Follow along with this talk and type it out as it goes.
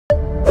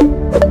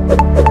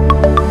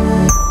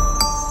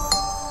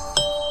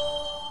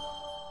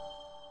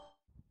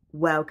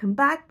Welcome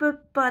back,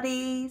 book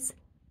buddies!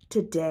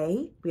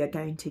 Today we are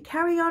going to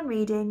carry on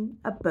reading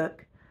a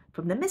book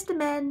from the Mr.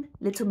 Men,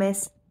 Little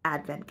Miss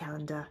Advent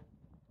Calendar.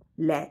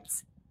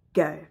 Let's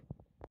go!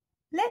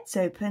 Let's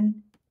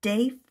open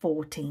day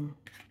 14.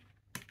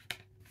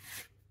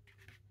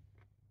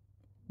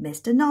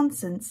 Mr.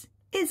 Nonsense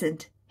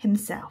isn't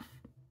himself.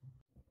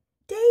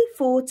 Day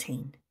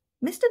 14.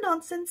 Mr.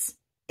 Nonsense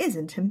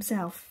isn't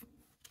himself.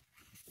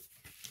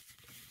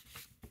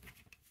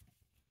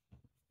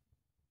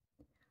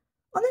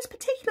 On this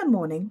particular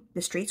morning,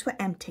 the streets were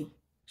empty,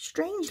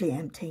 strangely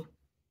empty.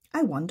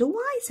 I wonder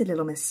why, said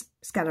little Miss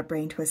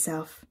Scatterbrain to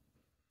herself.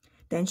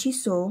 Then she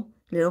saw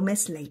little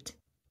Miss Late.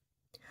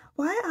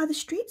 Why are the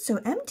streets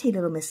so empty,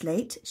 little Miss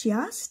Late? She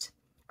asked.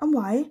 And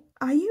why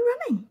are you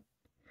running?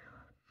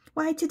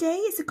 Why, today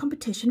is a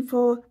competition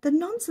for the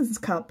Nonsense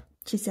Cup,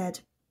 she said.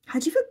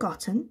 Had you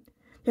forgotten?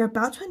 They're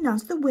about to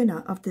announce the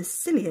winner of the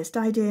silliest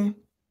idea.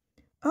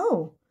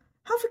 Oh,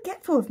 how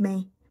forgetful of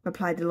me,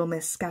 replied little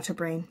Miss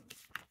Scatterbrain.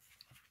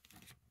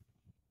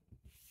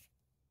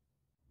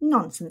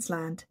 Nonsense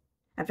Land,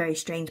 a very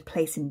strange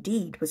place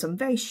indeed, with some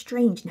very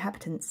strange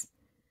inhabitants.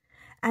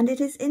 And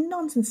it is in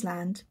Nonsense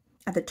Land,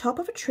 at the top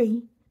of a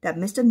tree, that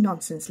Mr.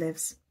 Nonsense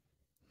lives.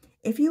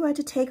 If you were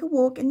to take a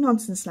walk in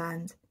Nonsense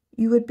Land,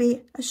 you would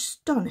be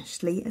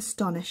astonishingly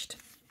astonished.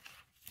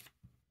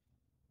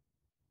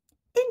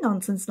 In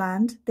Nonsense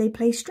Land, they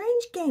play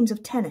strange games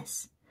of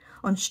tennis,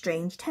 on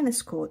strange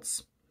tennis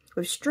courts,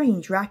 with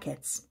strange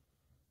rackets.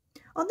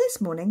 On this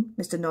morning,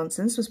 Mr.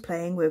 Nonsense was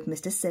playing with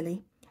Mr.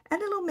 Silly and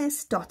little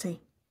Miss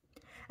Dotty.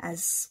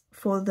 As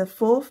for the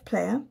fourth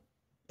player,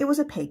 it was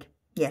a pig.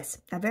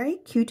 Yes, a very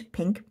cute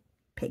pink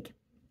pig.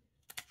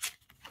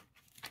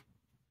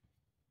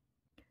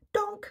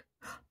 Donk!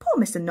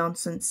 Poor Mr.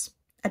 Nonsense.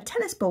 A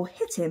tennis ball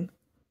hit him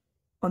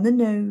on the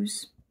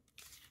nose.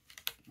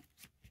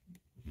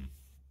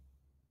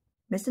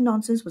 Mr.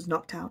 Nonsense was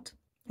knocked out.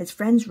 His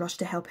friends rushed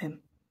to help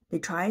him. They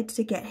tried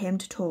to get him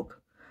to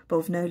talk, but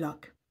with no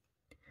luck.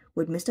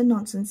 Would Mr.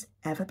 Nonsense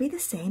ever be the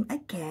same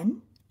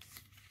again?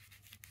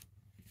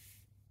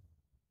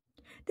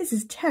 This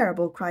is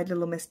terrible, cried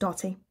little Miss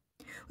Dotty.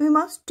 We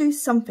must do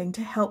something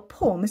to help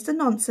poor Mr.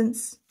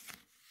 Nonsense.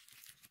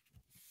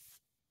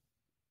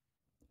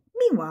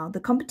 Meanwhile, the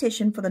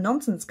competition for the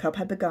Nonsense Cup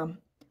had begun.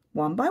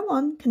 One by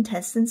one,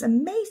 contestants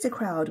amazed the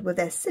crowd with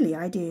their silly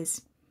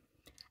ideas.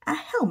 A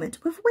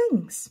helmet with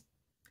wings.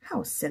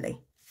 How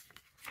silly.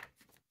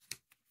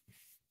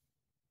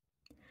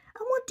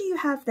 And what do you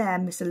have there,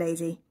 Mr.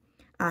 Lazy?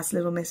 Asked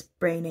little Miss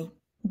Brainy.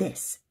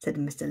 This, said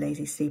Mr.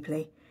 Lazy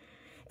sleepily,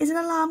 is an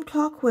alarm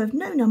clock with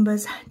no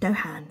numbers, no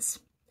hands.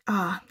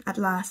 Ah, at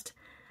last,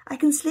 I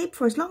can sleep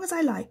for as long as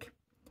I like.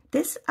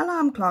 This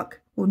alarm clock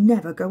will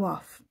never go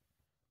off.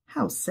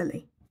 How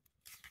silly.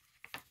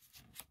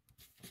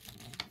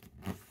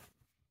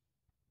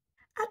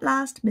 At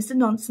last, Mr.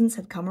 Nonsense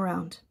had come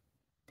around.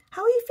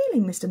 How are you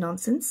feeling, Mr.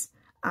 Nonsense?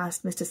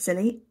 Asked Mr.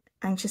 Silly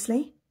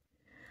anxiously.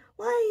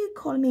 Why are you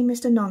calling me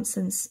Mr.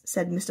 Nonsense?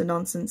 Said Mr.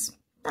 Nonsense.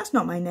 That's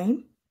not my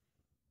name.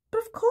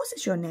 But of course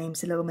it's your name,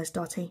 said little Miss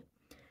Dotty.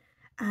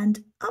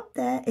 And up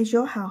there is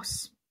your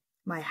house.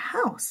 My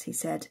house, he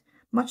said,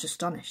 much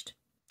astonished.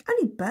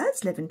 Only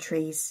birds live in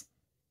trees.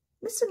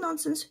 Mr.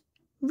 Nonsense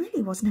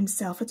really wasn't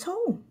himself at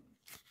all.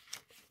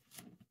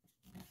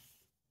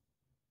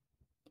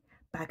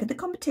 Back at the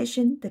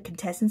competition, the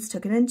contestants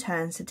took it in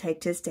turns to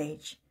take to the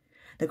stage.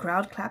 The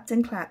crowd clapped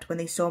and clapped when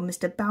they saw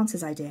Mr.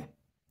 Bouncer's idea.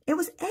 It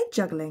was egg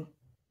juggling.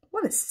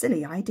 What a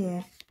silly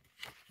idea.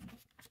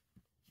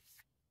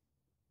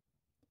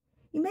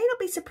 You may not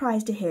be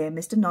surprised to hear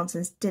Mr.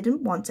 Nonsense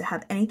didn't want to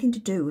have anything to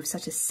do with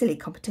such a silly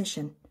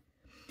competition.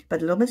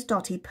 But little Miss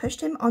Dotty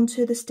pushed him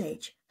onto the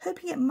stage,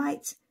 hoping it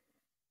might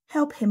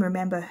help him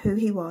remember who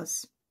he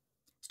was.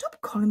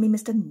 Stop calling me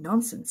Mr.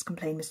 Nonsense,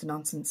 complained Mr.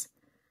 Nonsense.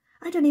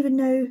 I don't even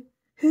know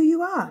who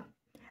you are,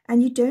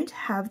 and you don't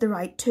have the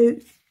right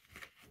to...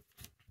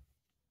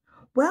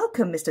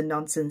 Welcome, Mr.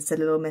 Nonsense, said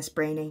little Miss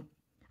Brainy.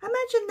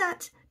 Imagine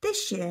that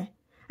this year,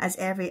 as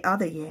every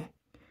other year,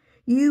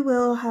 you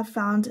will have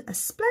found a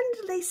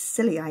splendidly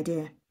silly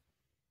idea.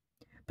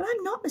 But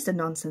I'm not Mr.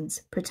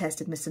 Nonsense,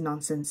 protested Mr.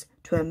 Nonsense,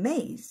 to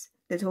amaze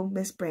little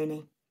Miss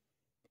Brainy.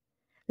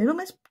 Little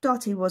Miss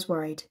Dotty was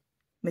worried.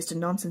 Mr.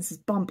 Nonsense's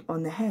bump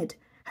on the head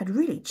had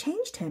really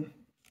changed him.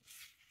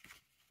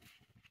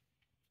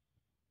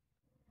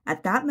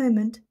 At that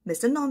moment,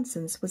 Mr.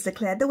 Nonsense was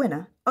declared the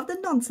winner of the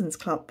Nonsense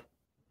Club.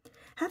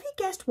 Have you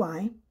guessed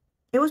why?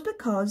 It was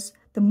because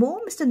the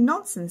more Mr.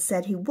 Nonsense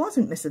said he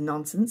wasn't Mr.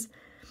 Nonsense,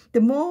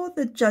 the more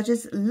the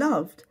judges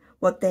loved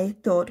what they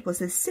thought was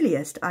the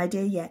silliest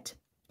idea yet.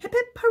 Hip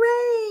hip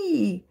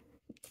hooray!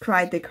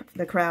 Cried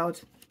the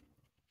crowd.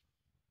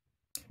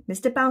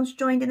 Mr. Bounce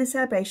joined in the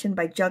celebration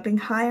by juggling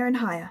higher and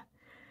higher.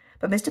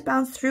 But Mr.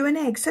 Bounce threw an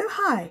egg so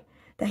high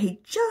that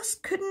he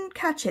just couldn't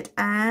catch it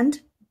and,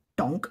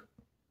 donk,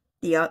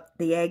 the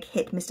egg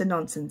hit Mr.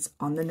 Nonsense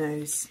on the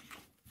nose.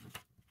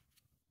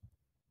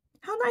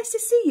 How nice to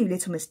see you,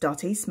 little Miss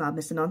Dotty, smiled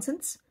Mr.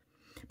 Nonsense.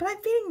 but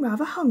I'm feeling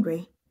rather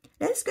hungry.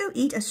 Let's go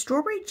eat a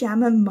strawberry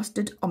jam and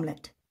mustard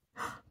omelette.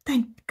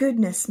 Thank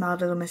goodness,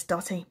 smiled little Miss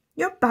Dotty.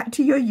 You're back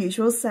to your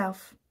usual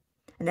self.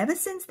 And ever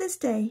since this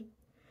day,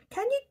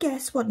 can you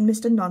guess what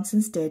Mr.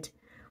 Nonsense did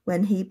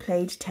when he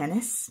played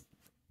tennis?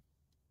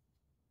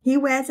 He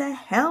wears a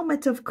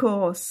helmet, of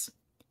course,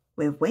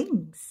 with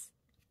wings.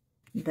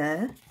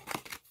 The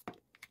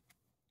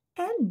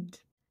end.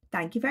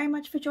 Thank you very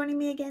much for joining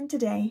me again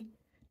today.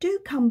 Do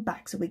come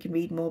back so we can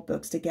read more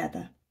books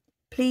together.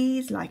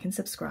 Please like and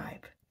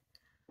subscribe.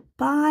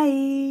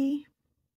 Bye.